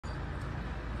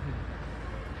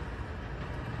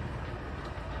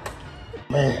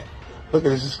man, look at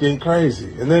this, it's getting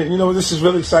crazy. And then, you know, this is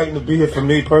really exciting to be here for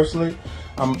me personally.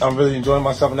 I'm really enjoying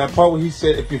myself. And that part where he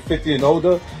said if you're 50 and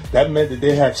older, that meant that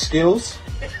they have skills,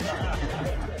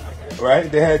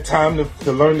 right? They had time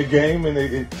to learn the game, and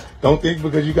they don't think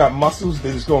because you got muscles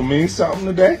that it's going to mean something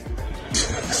today.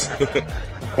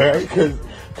 Right?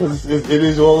 Because it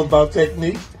is all about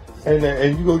technique. And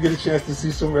you're going to get a chance to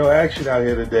see some real action out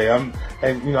here today.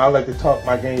 And you know, I like to talk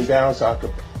my game down so I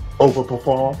can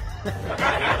overperform.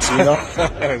 You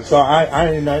know? So I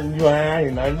ain't nothing, I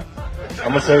ain't nothing. I'm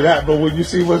going to say that, but when you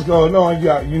see what's going on,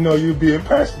 you know you'll be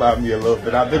impressed by me a little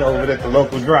bit. I've been over at the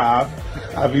local drive.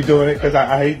 I'll be doing it because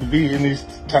I hate to be in these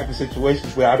type of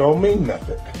situations where I don't mean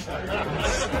nothing.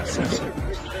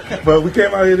 But we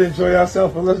came out here to enjoy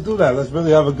ourselves, and let's do that. Let's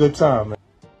really have a good time, man.